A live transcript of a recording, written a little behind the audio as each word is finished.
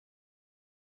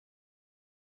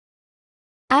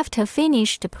After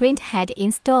finished printhead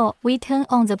install, we turn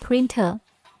on the printer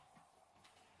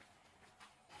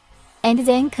and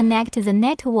then connect the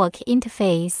network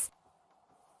interface.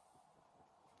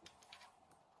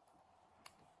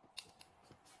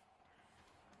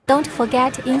 Don't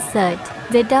forget insert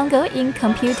the dongle in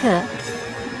computer.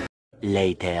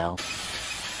 Later.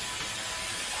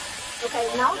 Okay,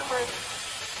 now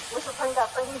first we should print the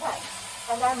printing head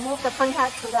and then move the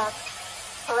printhead to the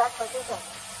correct position.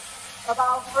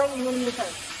 About 3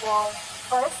 millimeters or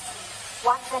first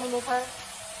 1 centimeter.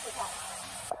 Okay.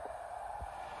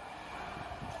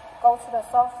 Go to the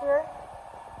software,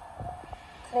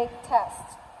 click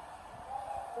test,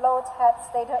 load head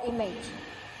stator image.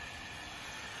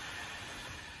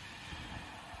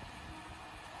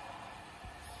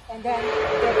 And then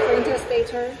the printer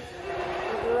stator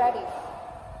will be ready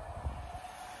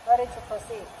to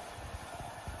proceed.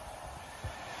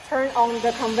 Turn on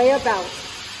the conveyor belt.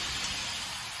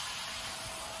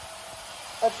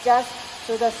 Adjust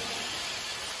to the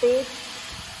speed.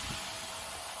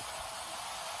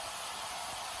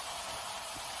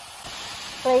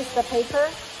 Place the paper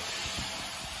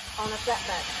on the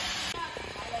flatbed.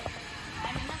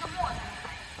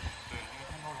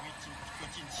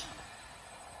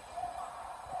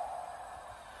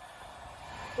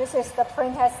 This is the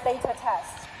printhead stator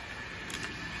test.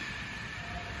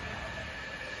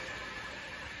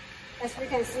 As we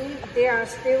can see, there are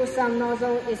still some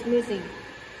nozzle is missing.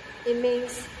 It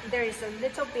means there is a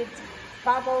little bit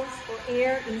bubbles or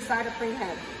air inside the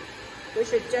printhead. We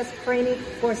should just print it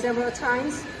for several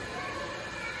times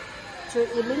to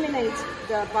eliminate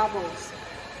the bubbles.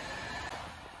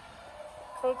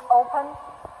 Click open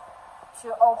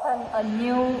to open a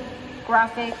new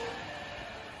graphic,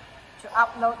 to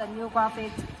upload a new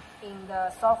graphic in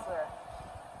the software.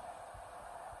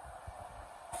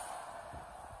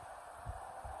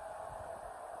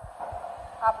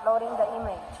 Uploading the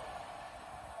image.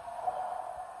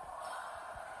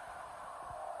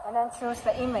 And then choose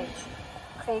the image.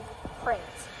 Click print.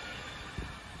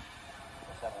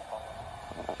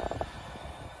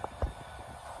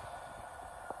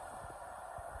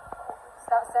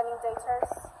 Start sending data.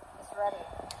 It's ready.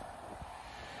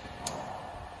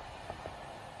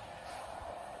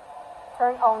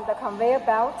 Turn on the conveyor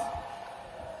belt.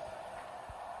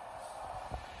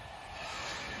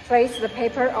 Place the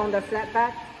paper on the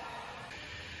flatbed.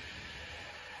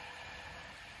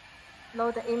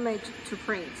 Load the image to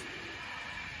print.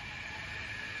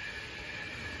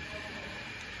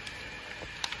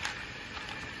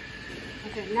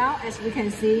 Okay, now as we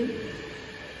can see,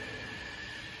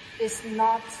 it's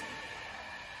not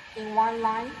in one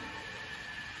line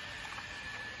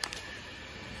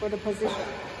for the position.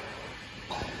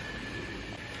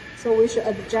 So we should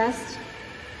adjust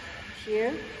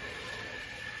here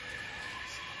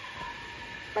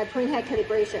by printhead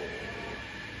calibration.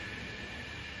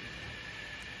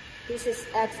 This is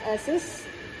x-axis.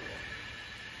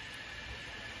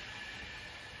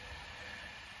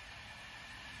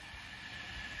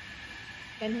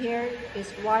 And here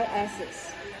is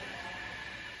y-axis.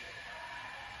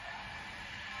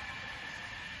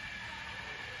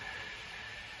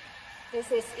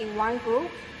 This is in one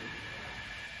group,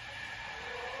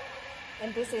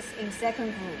 and this is in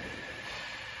second group.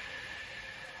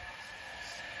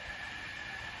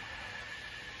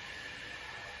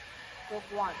 Group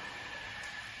 1,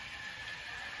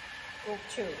 Group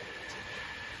 2.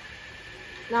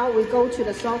 Now we go to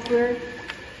the software.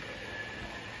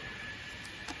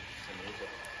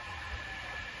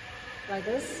 Like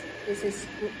this. This is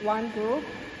one group.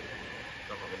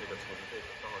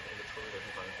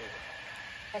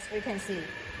 As we can see,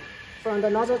 from the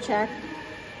nozzle check,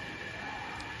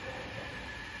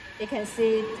 you can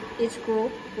see each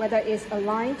group, whether it's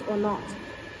aligned or not.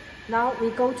 Now we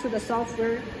go to the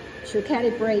software to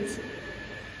calibrate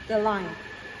the line.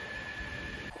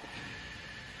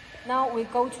 Now we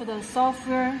go to the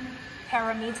software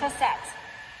parameter set.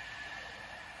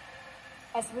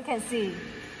 As we can see,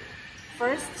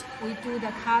 first we do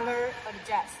the color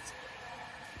adjust.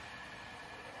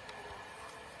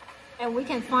 And we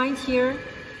can find here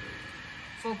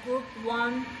for group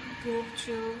 1, group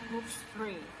 2, group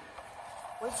 3,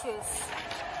 which is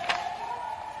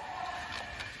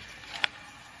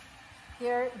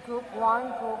here group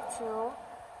 1, group 2,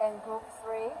 and group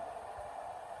 3.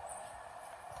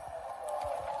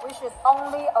 We should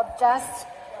only adjust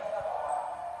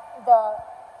the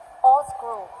odd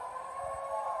group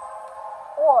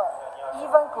or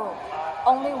even group,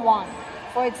 only one.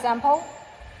 For example,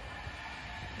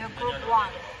 the group 1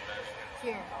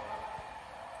 here.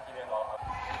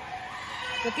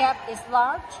 The gap is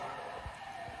large.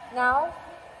 Now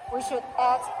we should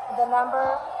add the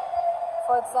number,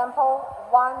 for example,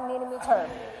 1 millimeter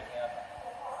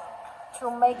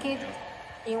to make it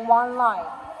in one line.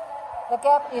 The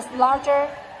gap is larger,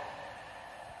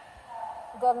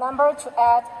 the number to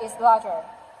add is larger.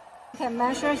 You can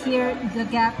measure here the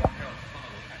gap.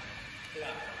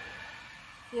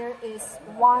 Here is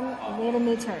 1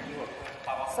 millimeter.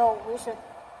 So we should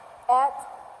add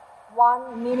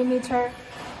 1 millimeter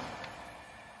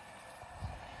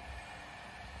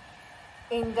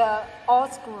in the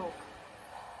odd group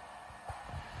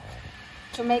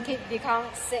to make it become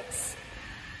 6.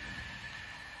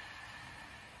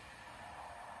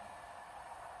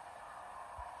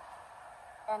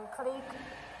 And click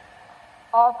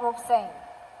all group same.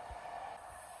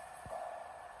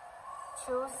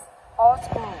 Choose odd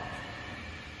group.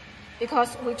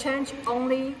 Because we change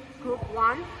only group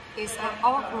 1 is an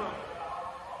odd group.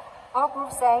 All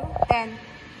group same, then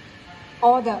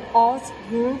all the odd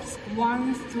groups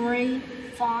 1, 3,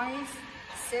 5,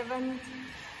 7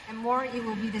 and more, it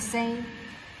will be the same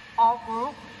odd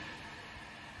group.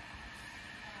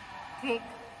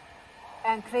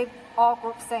 Click all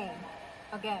group same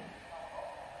again.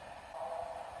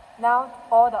 Now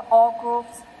all the odd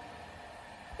groups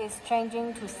is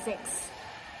changing to 6.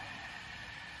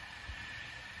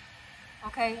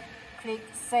 Okay, click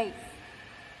save.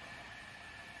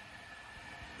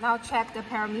 Now check the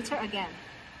parameter again.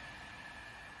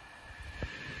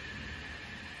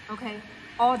 Okay,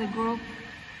 all the group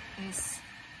is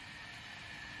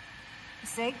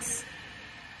 6.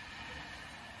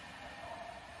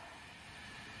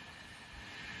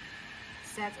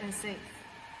 Set and save.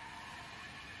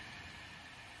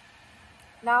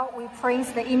 Now we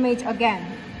print the image again.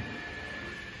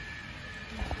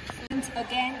 Print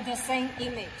again the same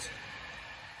image.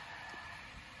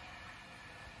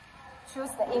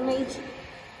 Choose the image,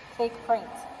 click print.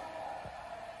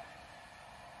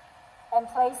 And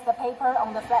place the paper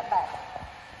on the flatbed.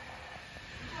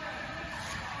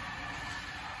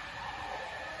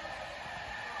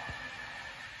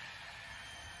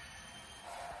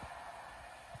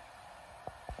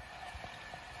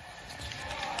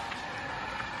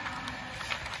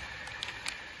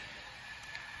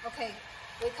 Okay,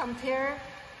 we compare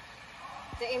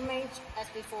the image as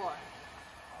before.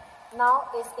 Now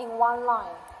it's in one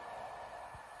line.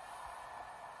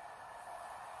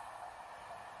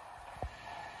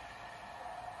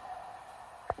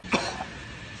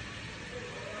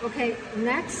 Okay,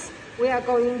 next we are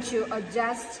going to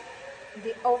adjust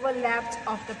the overlap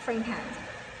of the printhead.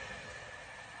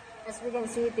 As we can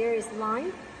see, there is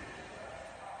line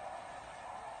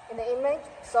in the image.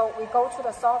 So we go to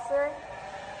the software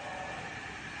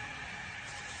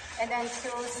and then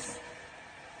choose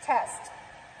test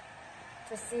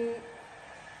to see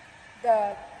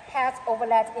the head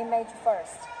overlap image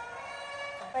first.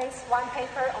 Place one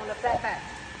paper on the flatbed.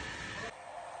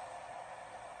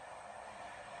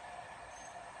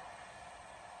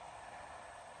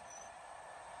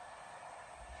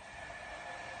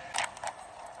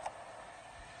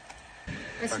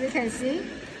 As we can see,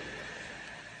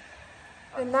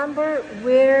 the number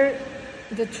where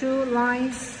the two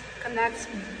lines connect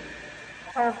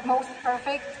most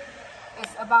perfect is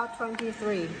about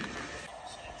 23.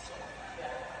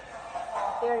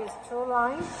 There is two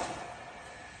lines.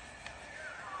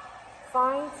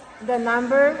 Find the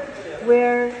number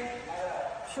where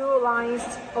two lines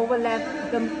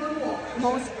overlap the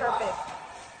most perfect,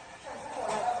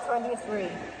 like 23.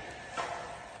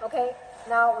 Okay,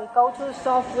 now we go to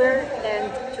software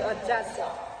and to adjust it.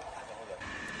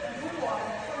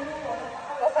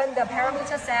 Open the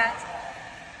parameter set,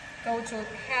 go to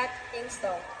head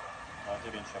install,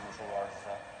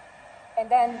 and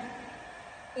then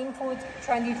input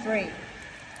 23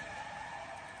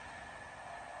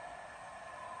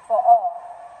 for all.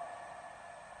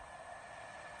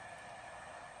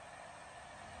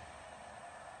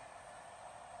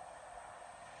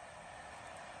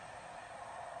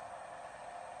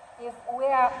 If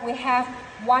we have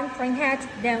one printhead,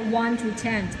 then 1 to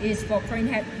 10 is for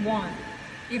printhead 1.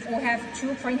 If we have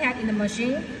two printhead in the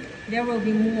machine, there will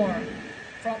be more.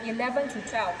 From 11 to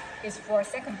 12 is for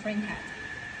second printhead.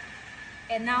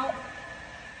 And now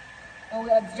we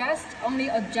will only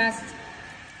adjust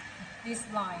this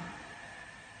line.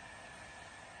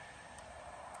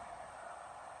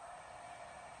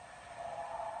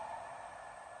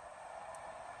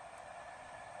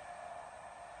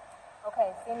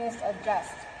 Okay, finish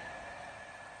adjust.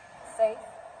 Save.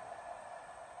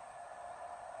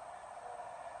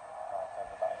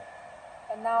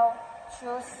 And now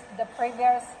choose the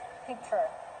previous picture.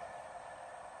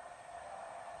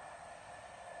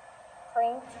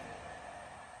 Print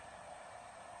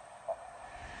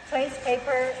Place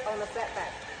paper on the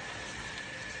flatbed.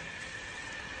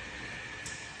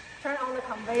 Turn on the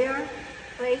conveyor.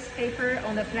 Place paper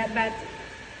on the flatbed.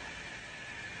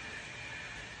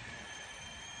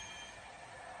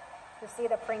 To see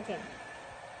the printing.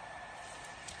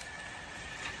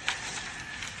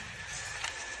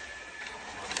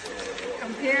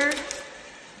 Compare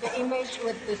the image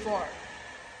with before.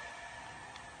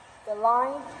 The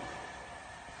line,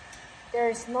 there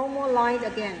is no more line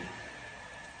again.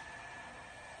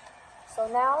 So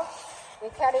now we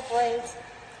calibrate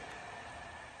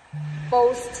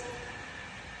both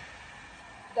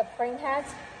the printhead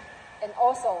and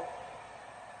also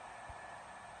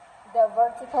the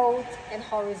vertical and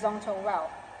horizontal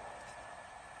route.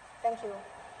 Thank you.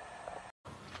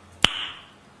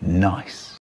 Nice.